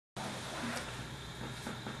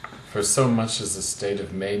For so much as a state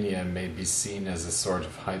of mania may be seen as a sort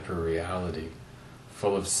of hyper-reality,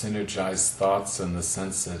 full of synergized thoughts in the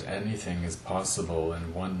sense that anything is possible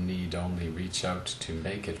and one need only reach out to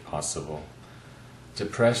make it possible.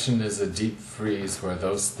 Depression is a deep freeze where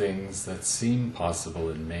those things that seem possible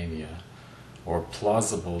in mania, or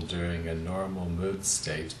plausible during a normal mood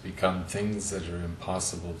state, become things that are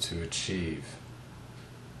impossible to achieve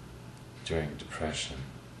during depression.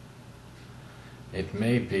 It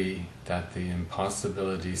may be that the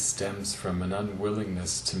impossibility stems from an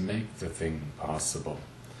unwillingness to make the thing possible.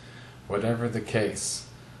 Whatever the case,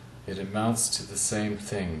 it amounts to the same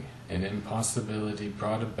thing, an impossibility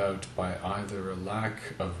brought about by either a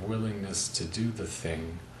lack of willingness to do the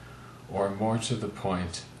thing, or more to the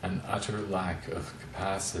point, an utter lack of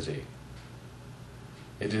capacity.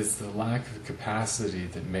 It is the lack of capacity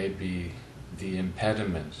that may be the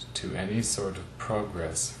impediment to any sort of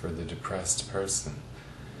progress for the depressed person.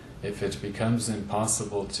 If it becomes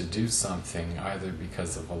impossible to do something either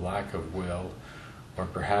because of a lack of will, or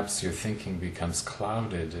perhaps your thinking becomes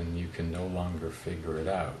clouded and you can no longer figure it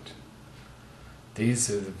out.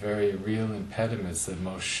 These are the very real impediments that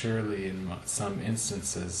most surely in some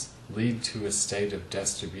instances lead to a state of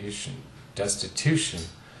destitution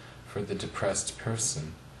for the depressed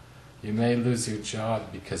person. You may lose your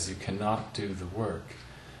job because you cannot do the work.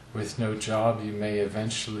 With no job you may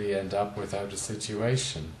eventually end up without a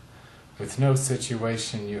situation. With no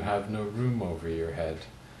situation you have no room over your head.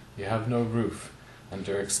 You have no roof and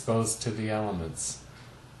are exposed to the elements.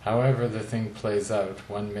 However the thing plays out,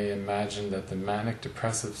 one may imagine that the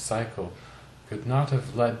manic-depressive cycle could not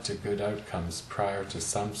have led to good outcomes prior to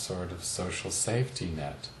some sort of social safety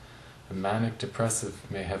net. A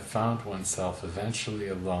manic-depressive may have found oneself eventually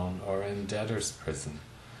alone or in debtor's prison.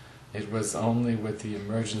 It was only with the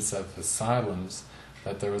emergence of asylums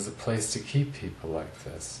that there was a place to keep people like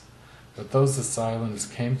this. But those asylums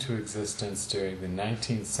came to existence during the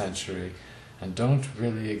 19th century and don't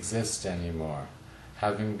really exist anymore,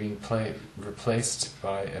 having been replaced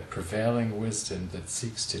by a prevailing wisdom that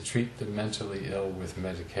seeks to treat the mentally ill with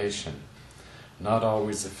medication, not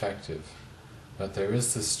always effective. But there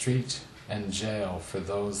is the street and jail for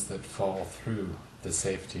those that fall through the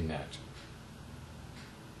safety net.